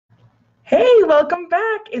Hey, welcome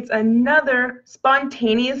back. It's another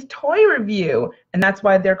spontaneous toy review. And that's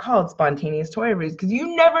why they're called spontaneous toy reviews, because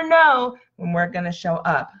you never know when we're going to show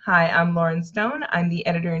up. Hi, I'm Lauren Stone. I'm the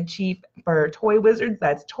editor-in-chief for Toy Wizards.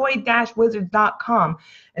 That's toy-wizards.com.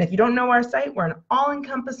 And if you don't know our site, we're an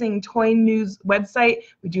all-encompassing toy news website.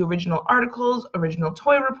 We do original articles, original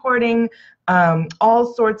toy reporting,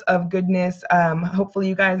 all sorts of goodness. Hopefully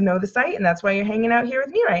you guys know the site, and that's why you're hanging out here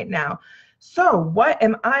with me right now. So what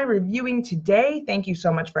am I reviewing today? Thank you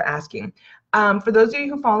so much for asking. For those of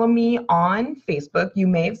you who follow me on Facebook, you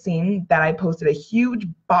may have seen that I posted a huge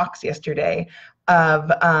box yesterday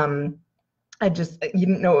of, you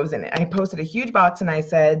didn't know what was in it. I posted a huge box and I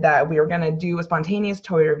said that we were gonna do a spontaneous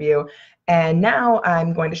toy review. And now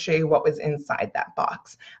I'm going to show you what was inside that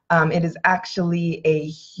box. It is actually a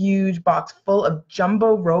huge box full of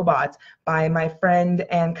jumbo robots by my friend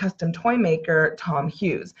and custom toy maker, Tom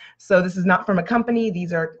Hughes. So this is not from a company.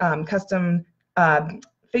 These are custom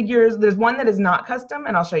figures. There's one that is not custom,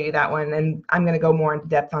 and I'll show you that one. And I'm going to go more into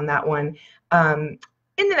depth on that one. In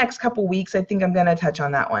the next couple weeks, I think I'm going to touch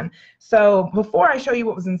on that one. So before I show you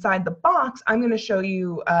what was inside the box, I'm going to show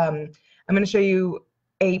you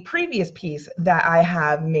a previous piece that I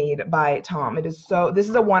have made by Tom. This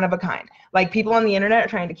is a one of a kind. Like, people on the internet are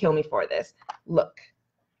trying to kill me for this. Look,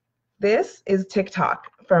 this is TikTok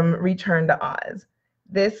from Return to Oz.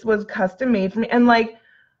 This was custom made for me. And like,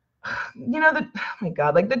 you know, oh my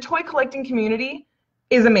God, like the toy collecting community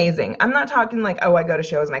is amazing. I'm not talking like, oh, I go to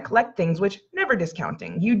shows and I collect things, which never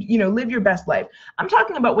discounting. You know, live your best life. I'm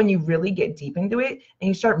talking about when you really get deep into it and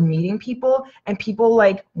you start meeting people and people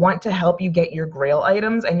like want to help you get your grail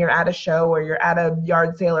items, and you're at a show or you're at a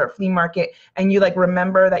yard sale or a flea market and you like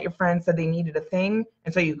remember that your friend said they needed a thing,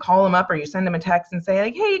 and so you call them up or you send them a text and say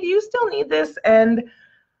like, hey, do you still need this? And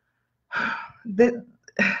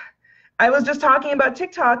I was just talking about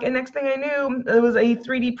TikTok, and next thing I knew, it was a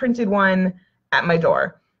 3D printed one at my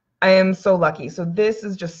door. I am so lucky. So this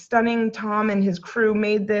is just stunning. Tom and his crew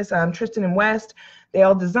made this. Tristan and West, they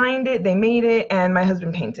all designed it, they made it, and my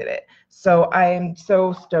husband painted it. So I am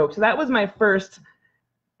so stoked. So that was my first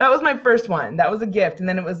one. That was a gift. And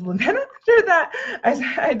then it was, then after that, I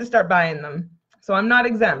had to start buying them. So I'm not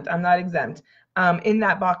exempt. I'm not exempt. In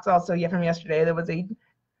that box also, yeah, from yesterday, there was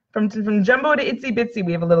from Jumbo to Itsy Bitsy,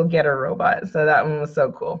 we have a little getter robot. So that one was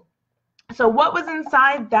so cool. So what was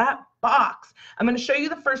inside that box? I'm going to show you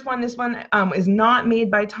the first one. This one is not made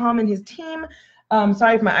by Tom and his team.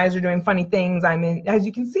 Sorry if my eyes are doing funny things. As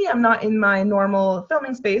you can see, I'm not in my normal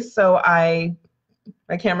filming space, so my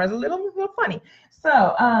camera's a little funny.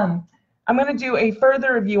 So I'm going to do a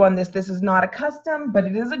further review on this. This is not a custom, but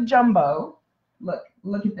it is a jumbo.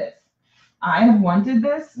 Look at this. I have wanted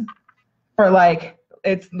this for like,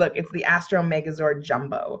 it's the Astro Megazord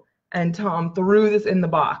Jumbo. And Tom threw this in the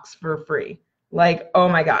box for free. Like, oh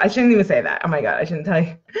my God, I shouldn't even say that. Oh my God, I shouldn't tell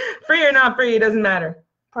you. Free or not free, it doesn't matter.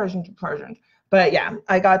 Persian to Persian. But yeah,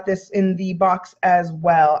 I got this in the box as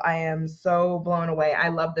well. I am so blown away. I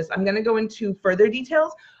love this. I'm gonna go into further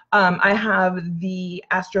details. I have the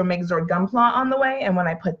Astro Megazord Gunpla on the way, and when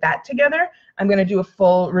I put that together, I'm gonna do a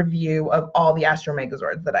full review of all the Astro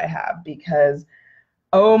Megazords that I have, because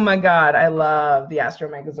oh my God, I love the Astro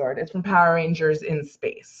Megazord. It's from Power Rangers in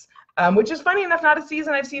Space. Which is funny enough, not a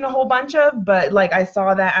season I've seen a whole bunch of, but like I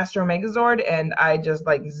saw that Astro Megazord and I just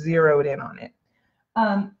like zeroed in on it.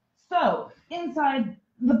 So inside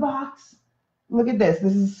the box, look at this.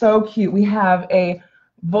 This is so cute. We have a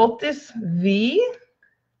Voltus V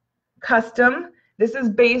custom. This is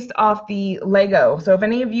based off the Lego. So if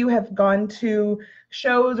any of you have gone to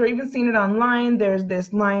shows or even seen it online, there's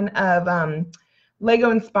this line of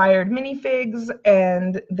Lego-inspired minifigs,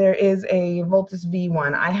 and there is a Voltus V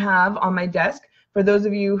one I have on my desk. For those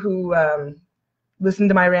of you who listen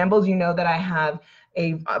to my rambles, you know that I have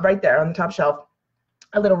right there on the top shelf,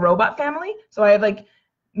 a little robot family. So I have like,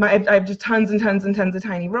 I have just tons and tons and tons of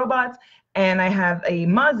tiny robots, and I have a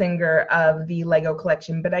Mazinger of the Lego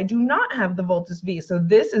collection, but I do not have the Voltus V. So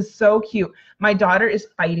this is so cute. My daughter is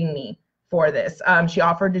fighting me for this. She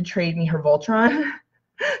offered to trade me her Voltron.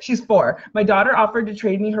 She's 4. My daughter offered to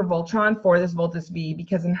trade me her Voltron for this Voltus V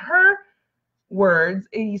because, in her words,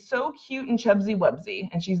 he's so cute and chubsy wubsy.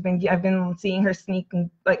 And I've been seeing her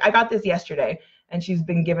sneaking, like I got this yesterday, and she's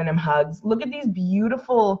been giving him hugs. Look at these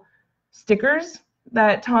beautiful stickers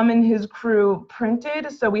that Tom and his crew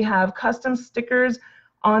printed. So we have custom stickers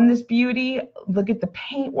on this beauty. Look at the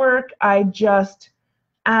paintwork. I just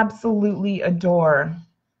absolutely adore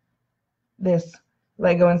this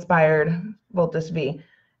Lego-inspired Voltus V.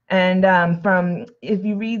 And if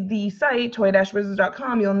you read the site,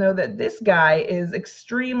 toy-wizards.com, you'll know that this guy is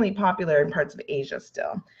extremely popular in parts of Asia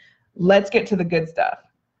still. let's get to the good stuff.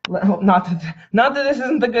 Not that this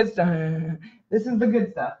isn't the good stuff. This is the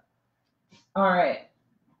good stuff. All right.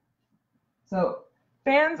 So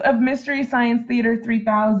fans of Mystery Science Theater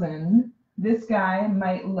 3000, this guy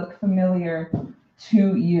might look familiar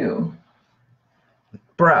to you.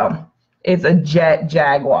 Bro, it's a Jet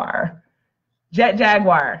Jaguar. Jet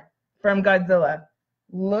Jaguar from Godzilla.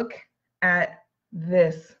 Look at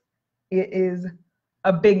this. It is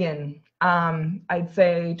a biggin. I'd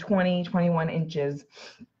say 20, 21 inches.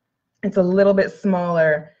 It's a little bit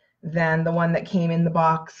smaller than the one that came in the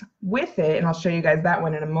box with it, and I'll show you guys that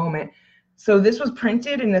one in a moment. So this was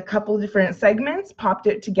printed in a couple different segments, popped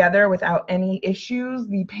it together without any issues.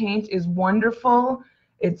 The paint is wonderful.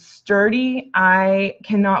 It's sturdy. I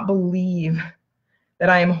cannot believe that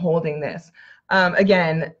I am holding this.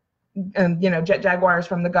 Again, you know, Jet Jaguars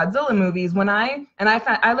from the Godzilla movies.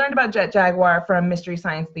 I learned about Jet Jaguar from Mystery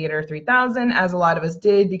Science Theater 3000, as a lot of us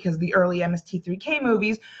did, because the early MST3K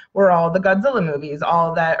movies were all the Godzilla movies,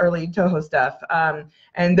 all that early Toho stuff.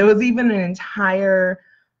 And there was even an entire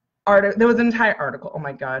article. Oh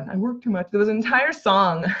my God, I work too much. There was an entire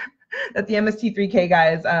song that the MST3K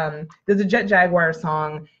guys, there's a Jet Jaguar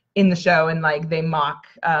song in the show, and like they mock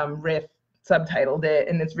riff subtitled it,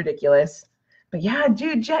 and it's ridiculous. But yeah,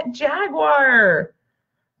 dude, Jet Jaguar.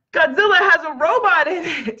 Godzilla has a robot in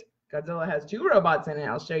it. Godzilla has 2 robots in it.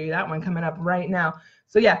 I'll show you that one coming up right now.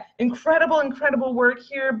 So yeah, incredible work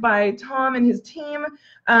here by Tom and his team.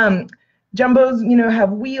 Jumbos, you know,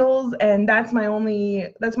 have wheels, and that's my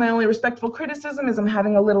only respectful criticism, is I'm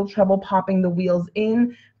having a little trouble popping the wheels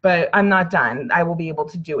in, but I'm not done. I will be able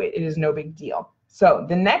to do it. It is no big deal. So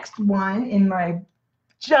the next one in my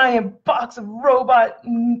giant box of robot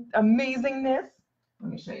amazingness,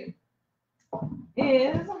 let me show you,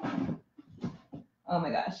 is, oh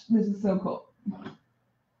my gosh, this is so cool.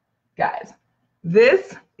 Guys,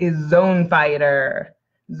 this is Zone Fighter.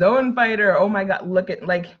 Zone Fighter, oh my God, look at,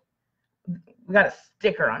 like, we got a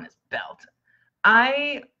sticker on his belt.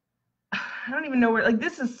 I don't even know where, like,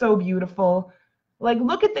 this is so beautiful. Like,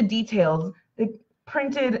 look at the details. They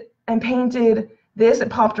printed and painted this, it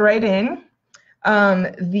popped right in.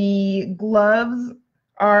 The gloves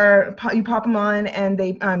are, you pop them on, and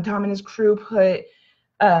they, Tom and his crew put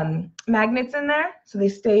magnets in there, so they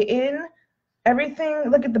stay in. Everything,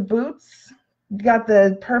 look at the boots. You got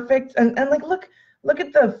the perfect, and like, look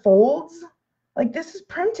at the folds. Like, this is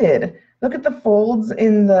printed. Look at the folds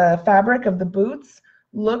in the fabric of the boots.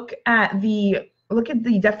 Look at the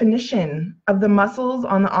definition of the muscles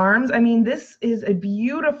on the arms. I mean, this is a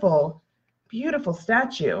beautiful, beautiful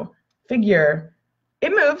statue figure.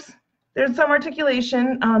 It moves. There's some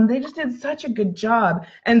articulation. They just did such a good job.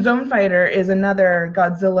 And Zone Fighter is another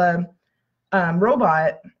Godzilla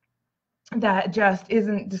robot that just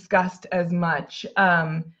isn't discussed as much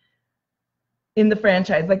in the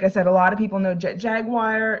franchise. Like I said, a lot of people know Jet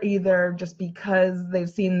Jaguar either just because they've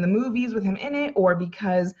seen the movies with him in it, or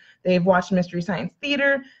because they've watched Mystery Science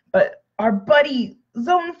Theater. But our buddy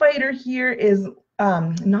Zone Fighter here is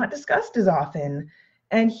not discussed as often,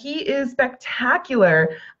 and he is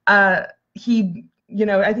spectacular. He, you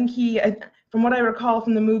know, I think from what I recall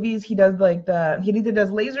from the movies, he does like he either does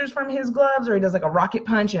lasers from his gloves, or he does like a rocket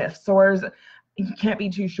punch and it soars. You can't be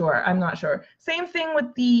too sure. I'm not sure. Same thing with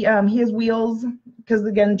the, he has wheels, because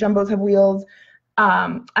again, Jumbos have wheels.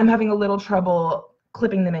 I'm having a little trouble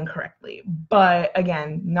clipping them in correctly, but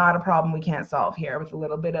again, not a problem we can't solve here with a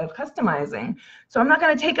little bit of customizing. So I'm not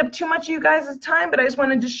going to take up too much of you guys' time, but I just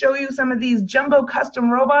wanted to show you some of these Jumbo custom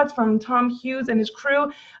robots from Tom Hughes and his crew.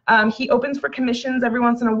 He opens for commissions every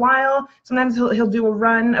once in a while. Sometimes he'll do a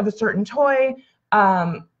run of a certain toy.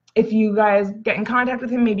 If you guys get in contact with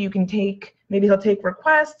him, maybe he'll take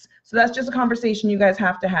requests. So that's just a conversation you guys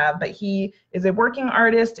have to have. But he is a working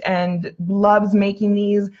artist and loves making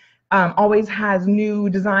these. Always has new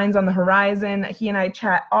designs on the horizon. He and I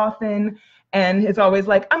chat often, and it's always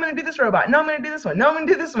like, I'm gonna do this robot. No, I'm gonna do this one. No, I'm gonna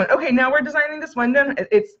do this one. Okay, now we're designing this one. No,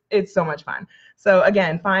 it's so much fun. So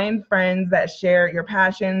again, find friends that share your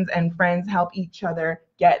passions, and friends help each other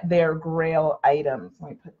get their grail items.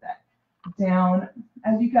 Let me put that down.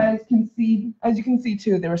 As you can see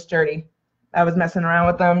too, they were sturdy. I was messing around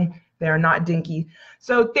with them. They are not dinky.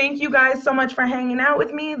 So thank you guys so much for hanging out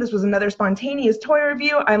with me. This was another spontaneous toy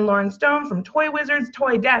review. I'm Lauren Stone from Toy Wizards,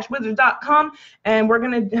 toy-wizards.com, and we're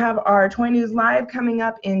gonna have our Toy News Live coming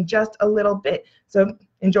up in just a little bit. So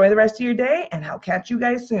enjoy the rest of your day, and I'll catch you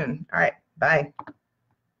guys soon. All right, bye.